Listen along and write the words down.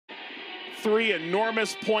3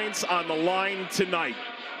 enormous points on the line tonight.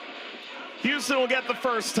 Houston will get the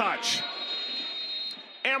first touch.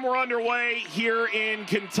 And we're underway here in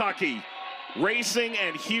Kentucky. Racing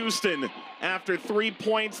and Houston after 3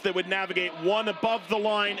 points that would navigate one above the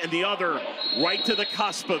line and the other right to the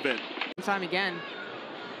cusp of it. Time again.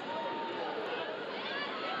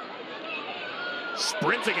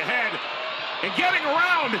 Sprinting ahead and getting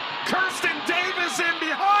around. Kirsten Davis in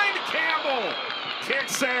behind Campbell. Kick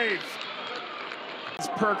save. It's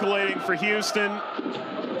percolating for Houston.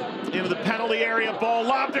 Into the penalty area. Ball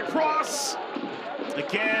lobbed across.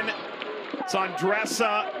 Again, it's on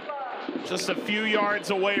Dressa. Just a few yards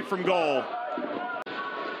away from goal.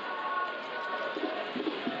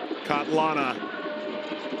 Katlana.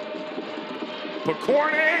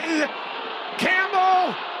 Picorni.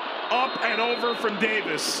 Campbell. Up and over from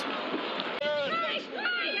Davis.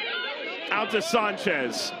 Out to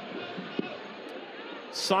Sanchez.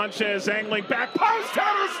 Sanchez angling back post,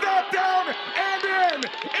 header snap down and in.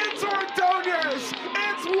 It's Ordonez.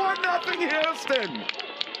 It's 1-0 Houston.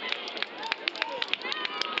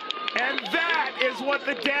 And that is what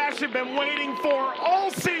the Dash have been waiting for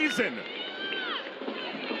all season.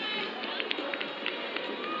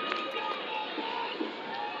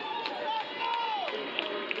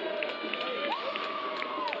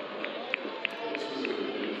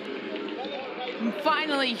 And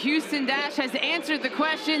finally, Houston Dash has answered the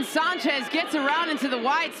question. Sanchez gets around into the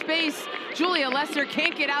wide space. Julia Lester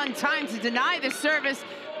can't get out in time to deny the service.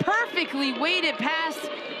 Perfectly weighted pass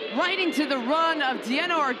right into the run of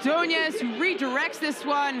Diana Ordonez, who redirects this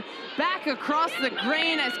one back across the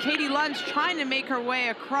grain as Katie Lunch trying to make her way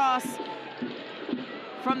across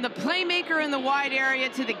from the playmaker in the wide area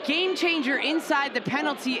to the game changer inside the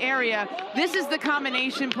penalty area. This is the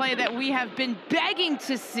combination play that we have been begging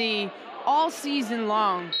to see all season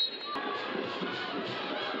long.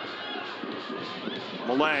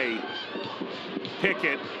 Malay,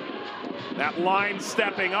 Pickett, that line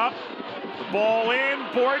stepping up, the ball in,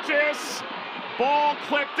 Borges, ball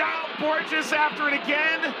clipped out, Borges after it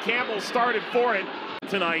again. Campbell started for it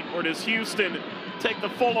tonight, or does Houston take the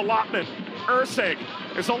full allotment? Ursig,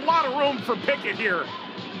 there's a lot of room for Pickett here.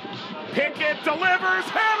 Pickett delivers,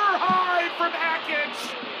 header high from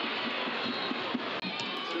Akic.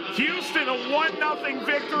 Houston, a 1-0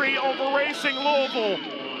 victory over Racing Louisville.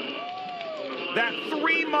 That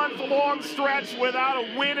 3-month-long stretch without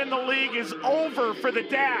a win in the league is over for the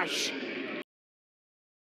Dash.